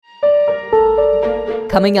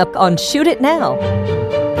coming up on Shoot It Now.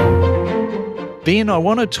 Ben, I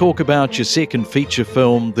want to talk about your second feature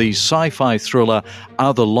film, the sci-fi thriller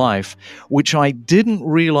OtherLife, which I didn't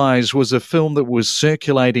realize was a film that was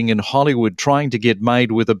circulating in Hollywood trying to get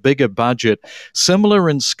made with a bigger budget, similar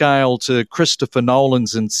in scale to Christopher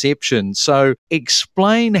Nolan's Inception. So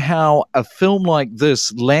explain how a film like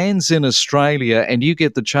this lands in Australia and you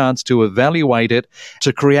get the chance to evaluate it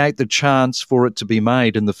to create the chance for it to be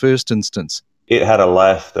made in the first instance. It had a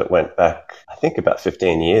life that went back, I think, about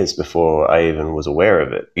 15 years before I even was aware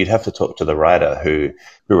of it. You'd have to talk to the writer who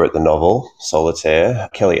wrote the novel, Solitaire.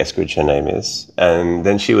 Kelly Eskridge, her name is. And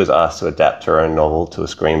then she was asked to adapt her own novel to a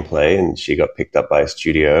screenplay, and she got picked up by a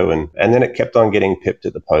studio. And then it kept on getting pipped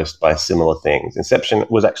at the post by similar things. Inception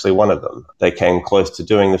was actually one of them. They came close to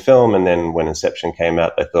doing the film, and then when Inception came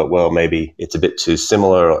out, they thought, well, maybe it's a bit too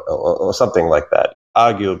similar or something like that.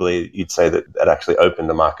 Arguably, you'd say that actually opened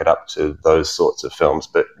the market up to those sorts of films,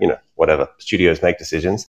 but, whatever. Studios make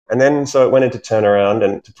decisions. And then, so it went into turnaround,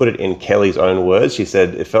 and to put it in Kelly's own words, she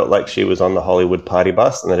said it felt like she was on the Hollywood party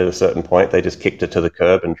bus, and then at a certain point, they just kicked her to the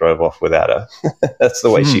curb and drove off without her. That's the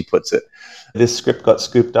way she puts it. This script got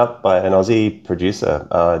scooped up by an Aussie producer,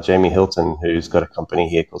 Jamie Hilton, who's got a company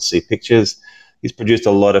here called C Pictures. He's produced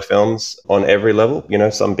a lot of films on every level,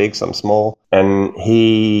 some big, some small. And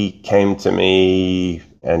he came to me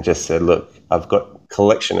and just said, look, I've got a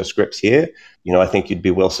collection of scripts here. I think you'd be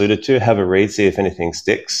well suited to. Have a read, see if anything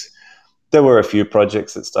sticks. There were a few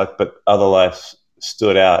projects that stuck, but OtherLife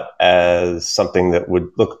stood out as something that would,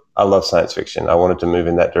 look, I love science fiction. I wanted to move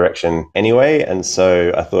in that direction anyway. And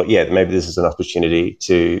so I thought, yeah, maybe this is an opportunity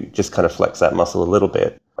to just kind of flex that muscle a little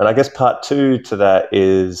bit. And I guess part two to that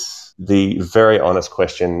is the very honest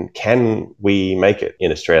question, can we make it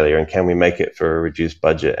in Australia and can we make it for a reduced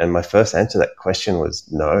budget? And my first answer to that question was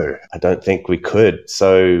no, I don't think we could.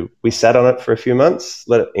 So we sat on it for a few months,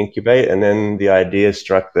 let it incubate, and then the idea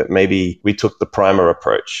struck that maybe we took the primer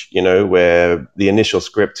approach, where the initial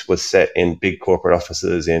script was set in big corporate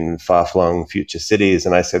offices in far-flung future cities.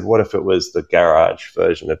 And I said, what if it was the garage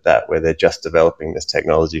version of that, where they're just developing this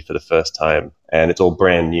technology for the first time and it's all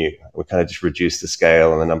brand new? We kind of just reduced the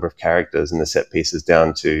scale and the number of characters and the set pieces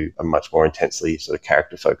down to a much more intensely sort of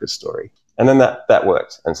character-focused story. And then that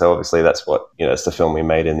worked. And so obviously that's what, it's the film we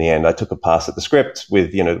made in the end. I took a pass at the script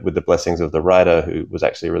with the blessings of the writer, who was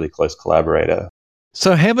actually a really close collaborator.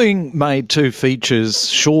 So having made two features,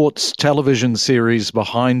 shorts, television series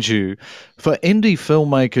behind you, for indie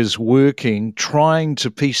filmmakers trying to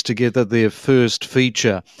piece together their first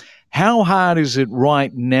feature, how hard is it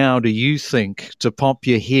right now, do you think, to pop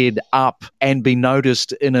your head up and be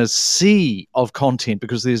noticed in a sea of content,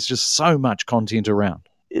 because there's just so much content around?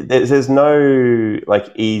 There's no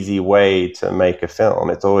easy way to make a film.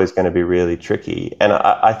 It's always going to be really tricky. And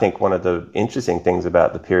I think one of the interesting things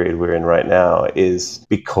about the period we're in right now is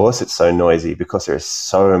because it's so noisy, because there's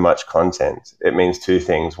so much content, it means two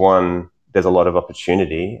things. One, there's a lot of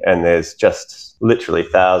opportunity, and there's just literally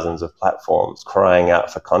thousands of platforms crying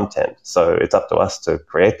out for content. So it's up to us to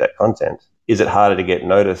create that content. Is it harder to get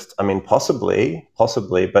noticed? I mean, possibly,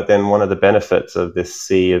 but then one of the benefits of this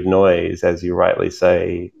sea of noise, as you rightly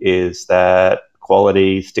say, is that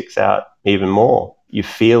quality sticks out even more. You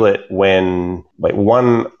feel it when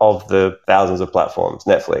one of the thousands of platforms,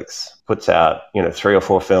 Netflix, puts out, 3 or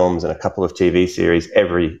 4 films and a couple of TV series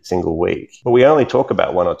every single week. But we only talk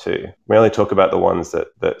about one or two. We only talk about the ones that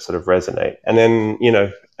sort of resonate. And then,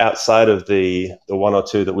 outside of the one or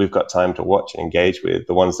two that we've got time to watch and engage with,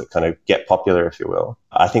 the ones that kind of get popular, if you will,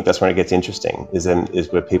 I think that's when it gets interesting, is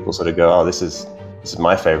where people sort of go, oh, this is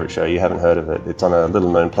my favorite show. You haven't heard of it. It's on a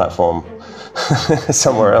little known platform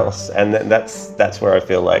somewhere else. And that's where I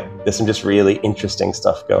feel like there's some just really interesting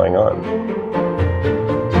stuff going on.